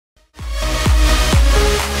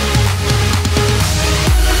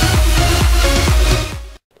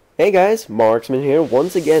Hey guys, Marksman here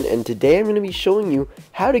once again, and today I'm going to be showing you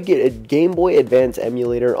how to get a Game Boy Advance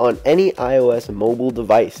emulator on any iOS mobile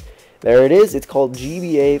device. There it is, it's called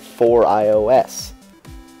GBA for iOS.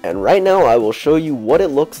 And right now I will show you what it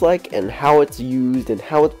looks like and how it's used and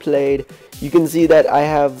how it's played. You can see that I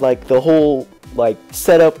have like the whole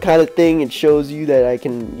setup kind of thing. It shows you that I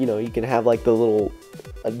can, you can have like the little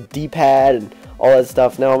D-pad and all that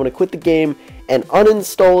stuff. Now I'm going to quit the game and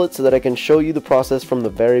uninstall it so that I can show you the process from the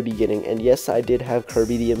very beginning. And yes, I did have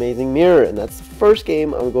Kirby the Amazing Mirror, and that's the first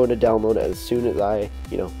game I'm going to download as soon as I,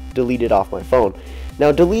 delete it off my phone.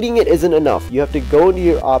 Now, deleting it isn't enough. You have to go into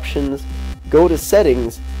your options, go to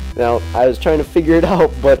settings. Now, I was trying to figure it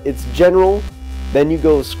out, but it's general. Then you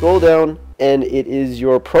go scroll down, and it is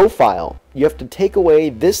your profile. You have to take away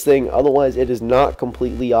this thing, otherwise it is not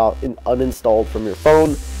completely uninstalled from your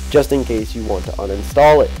phone, just in case you want to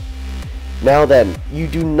uninstall it. Now then, you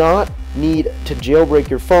do not need to jailbreak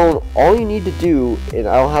your phone. All you need to do, and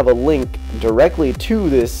I'll have a link directly to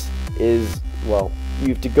this, is, well, you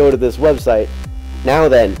have to go to this website. Now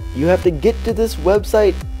then, you have to get to this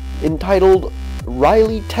website entitled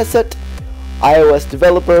Riley Tessett, iOS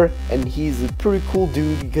developer, and he's a pretty cool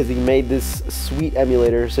dude because he made this sweet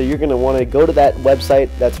emulator. So you're going to want to go to that website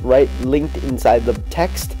that's right linked inside the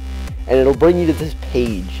text, and it'll bring you to this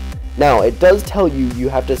page. Now, it does tell you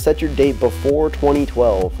have to set your date before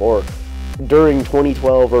 2012, or during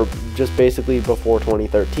 2012, or just basically before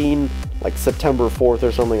 2013, like September 4th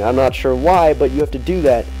or something. I'm not sure why, but you have to do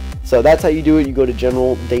that. So that's how you do it. You go to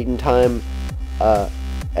general, date and time,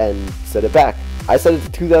 and set it back. I set it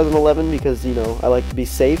to 2011 because, I like to be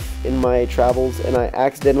safe in my travels, and I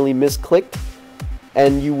accidentally misclicked,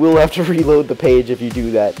 and you will have to reload the page if you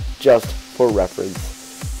do that, just for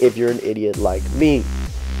reference, if you're an idiot like me.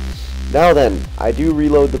 Now then, I do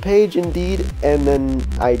reload the page indeed, and then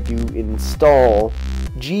I do install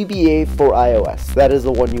GBA for iOS. That is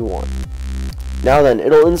the one you want. Now then,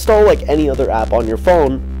 it'll install like any other app on your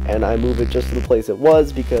phone, and I move it just to the place it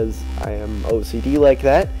was because I am OCD like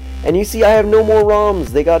that. And you see I have no more ROMs.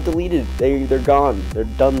 They got deleted. They're gone. They're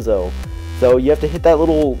donezo. So you have to hit that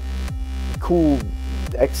little cool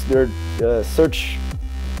search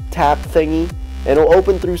tap thingy, and it'll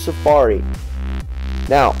open through Safari.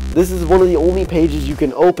 Now, this is one of the only pages you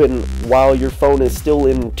can open while your phone is still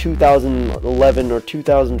in 2011 or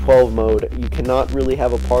 2012 mode. You cannot really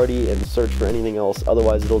have a party and search for anything else,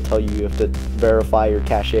 otherwise it'll tell you have to verify your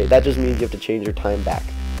cache. That just means you have to change your time back.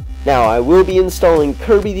 Now, I will be installing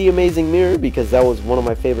Kirby the Amazing Mirror because that was one of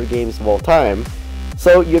my favorite games of all time.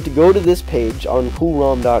 So you have to go to this page on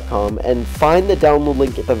coolrom.com and find the download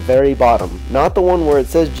link at the very bottom. Not the one where it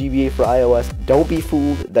says GBA for iOS. Don't be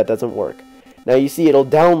fooled, that doesn't work. Now you see it'll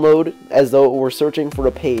download as though it were searching for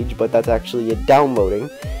a page, but that's actually it downloading.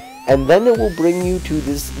 And then it will bring you to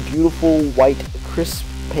this beautiful white crisp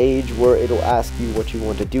page where it'll ask you what you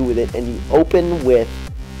want to do with it, and you open with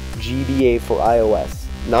GBA for iOS.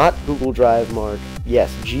 Not Google Drive, Mark.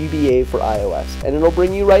 Yes, GBA for iOS. And it'll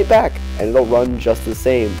bring you right back, and it'll run just the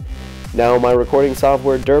same. Now my recording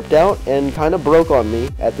software derped out and kind of broke on me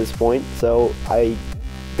at this point, so I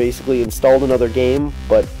basically installed another game,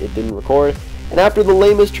 but it didn't record. And after the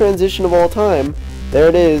lamest transition of all time, there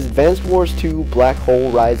it is, Advanced Wars 2 Black Hole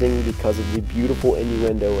Rising, because of the beautiful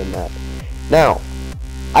innuendo in that. Now,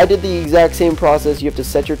 I did the exact same process. You have to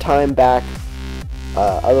set your time back,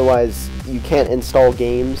 otherwise you can't install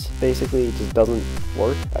games. Basically, it just doesn't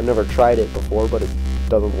work. I've never tried it before, but it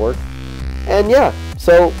doesn't work. And yeah,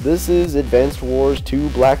 so this is Advanced Wars 2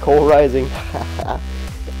 Black Hole Rising.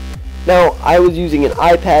 Now, I was using an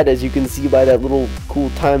iPad, as you can see by that little cool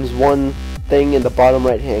 ×1 thing in the bottom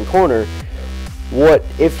right hand corner.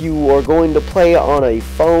 If you are going to play on a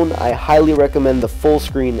phone, I highly recommend the full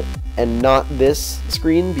screen and not this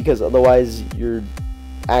screen, because otherwise your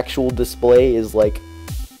actual display is like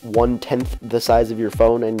 1/10 the size of your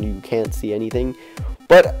phone and you can't see anything.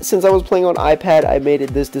 But since I was playing on iPad, I made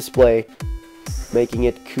it this display, making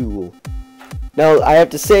it cool. Now, I have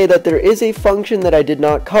to say that there is a function that I did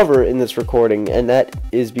not cover in this recording, and that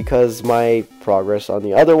is because my progress on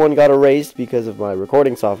the other one got erased because of my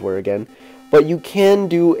recording software again. But you can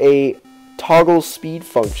do a toggle speed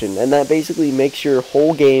function, and that basically makes your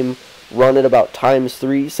whole game run at about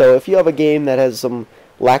 ×3. So if you have a game that has some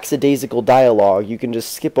lackadaisical dialogue, you can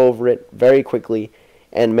just skip over it very quickly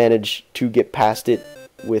and manage to get past it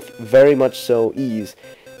with very much so ease.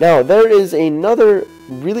 Now, there is another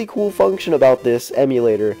really cool function about this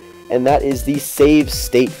emulator, and that is the save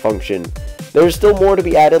state function. There's still more to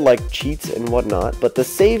be added, like cheats and whatnot, but the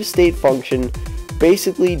save state function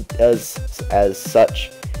basically does as such.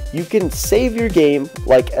 you can save your game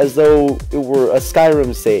like as though it were a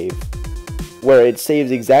Skyrim save, where it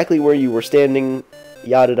saves exactly where you were standing,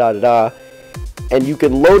 yada da da da, and you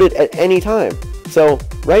can load it at any time. So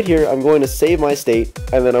right here, I'm going to save my state,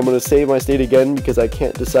 and then I'm going to save my state again because I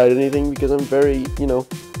can't decide anything because I'm very,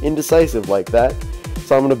 indecisive like that.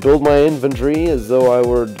 So I'm going to build my inventory as though I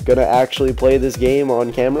were going to actually play this game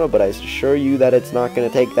on camera, but I assure you that it's not going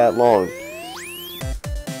to take that long.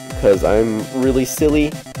 Because I'm really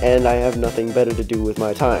silly, and I have nothing better to do with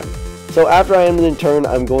my time. So after I end the turn,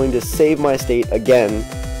 I'm going to save my state again,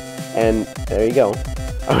 and there you go.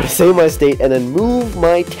 I'm going to save my state and then move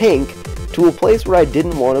my tank to a place where I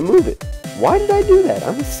didn't want to move it. Why did I do that?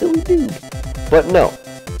 I'm a silly dude. But no,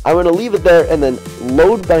 I'm going to leave it there and then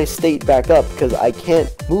load my state back up because I can't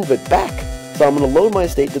move it back. So I'm going to load my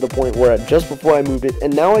state to the point where just before I moved it,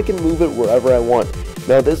 and now I can move it wherever I want.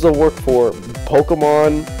 Now this will work for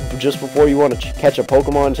Pokemon, just before you want to catch a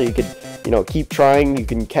Pokemon, so you could, keep trying. You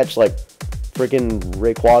can catch like freaking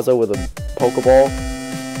Rayquaza with a Pokeball,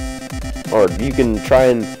 or you can try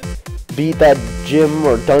and beat that gym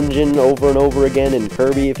or dungeon over and over again in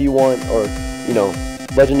Kirby if you want, or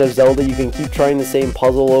Legend of Zelda, you can keep trying the same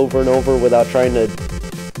puzzle over and over without trying to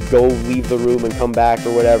go leave the room and come back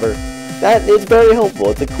or whatever. That is very helpful.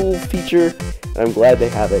 It's a cool feature, and I'm glad they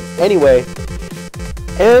have it. Anyway,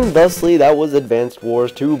 and thusly that was Advanced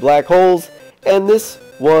Wars 2 Black Holes, and this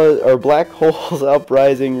was, or Black Holes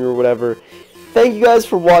Uprising or whatever. Thank you guys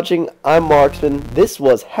for watching. I'm Marksman. This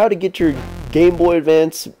was how to get your Game Boy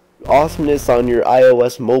Advance awesomeness on your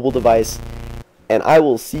iOS mobile device, and I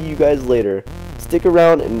will see you guys later. Stick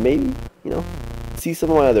around and maybe, see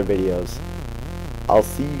some of my other videos. I'll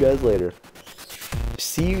see you guys later.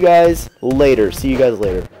 See you guys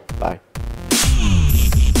later.